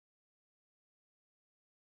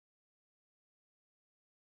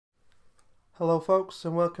Hello folks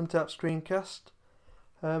and welcome to App Screencast.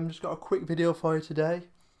 Just got a quick video for you today.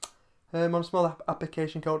 On a small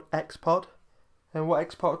application called Expod, and what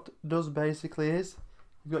Expod does basically is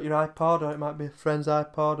you've got your iPod, or it might be a friend's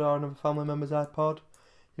iPod or another family member's iPod.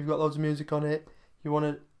 You've got loads of music on it. You want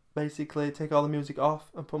to basically take all the music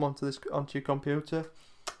off and put them onto your computer.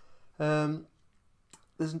 There's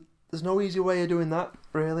no easy way of doing that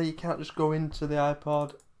really. You can't just go into the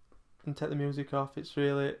iPod and take the music off. It's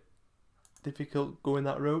really difficult going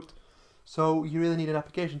that route, so you really need an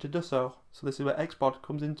application to do so. So this is where Expod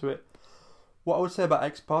comes into it. What I would say about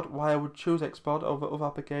Expod, why I would choose Expod over other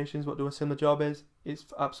applications what do a similar job, is it's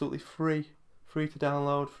absolutely free to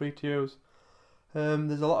download, free to use.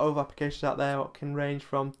 There's a lot of applications out there that can range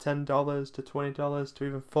from $10 to $20 to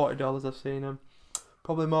even $40. I've seen them,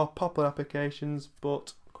 probably more popular applications,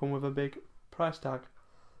 but come with a big price tag.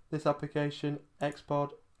 This application,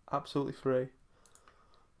 Expod, absolutely free.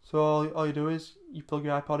 So all you do is you plug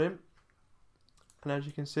your iPod in, and as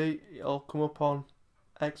you can see, it'll come up on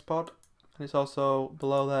Expod, and it's also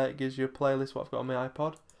below there. It gives you a playlist what I've got on my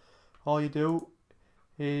iPod. All you do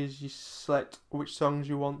is you select which songs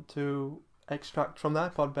you want to extract from the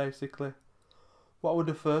iPod. Basically, what I would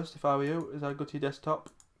do first if I were you is I'd go to your desktop,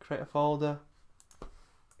 create a folder,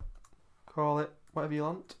 call it whatever you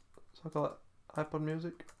want. So I call it iPod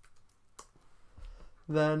Music.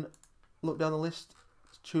 Then look down the list.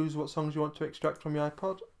 Choose what songs you want to extract from your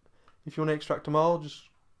iPod. If you want to extract them all, just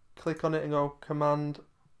click on it and go Command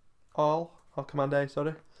All, or Command A,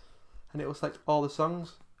 sorry, and it will select all the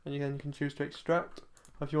songs, and then you can choose to extract.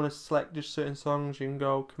 Or if you want to select just certain songs, you can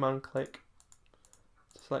go Command Click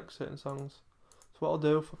to select certain songs. So what I'll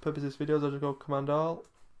do for purpose of this video is I'll just go Command All,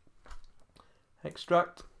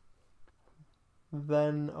 extract.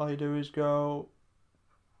 Then all you do is go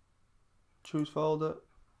choose folder.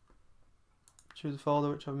 Choose a folder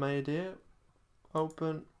which I've made here,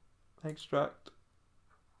 open, extract,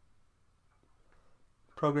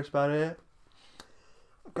 progress bar here.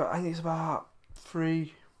 I think it's about 4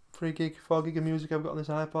 gig of music I've got on this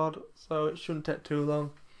iPod, so it shouldn't take too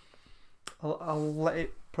long. I'll let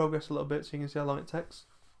it progress a little bit so you can see how long it takes.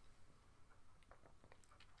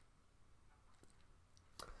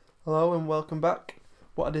 Hello and welcome back.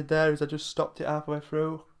 What I did there is I just stopped it halfway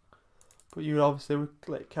through, but you obviously would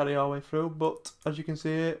let it carry all the way through. But as you can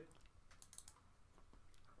see it,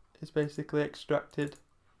 it's basically extracted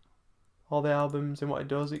all the albums, and what it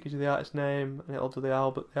does, it gives you the artist name, and it'll do the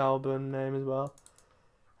album name as well.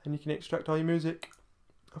 And you can extract all your music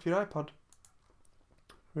off your iPod.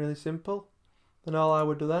 Really simple. Then all I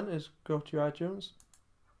would do then is go to your iTunes.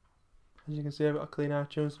 As you can see, I've got a clean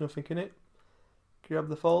iTunes, nothing in it. Grab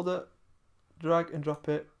the folder, drag and drop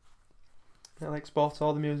it, and it'll export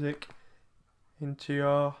all the music into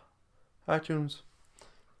your iTunes.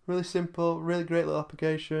 Really simple, really great little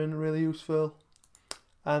application, really useful,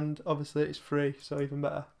 and obviously it's free, so even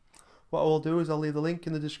better. What I will do is I'll leave the link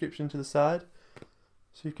in the description to the side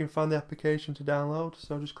so you can find the application to download,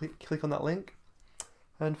 so just click on that link.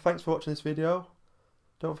 And thanks for watching this video.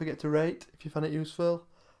 Don't forget to rate if you find it useful,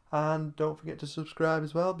 and don't forget to subscribe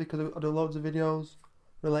as well, because I do loads of videos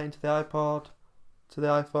relating to the iPod, to the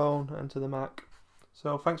iPhone and to the Mac.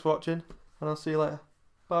 So thanks for watching, and I'll see you later.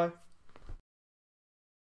 Bye.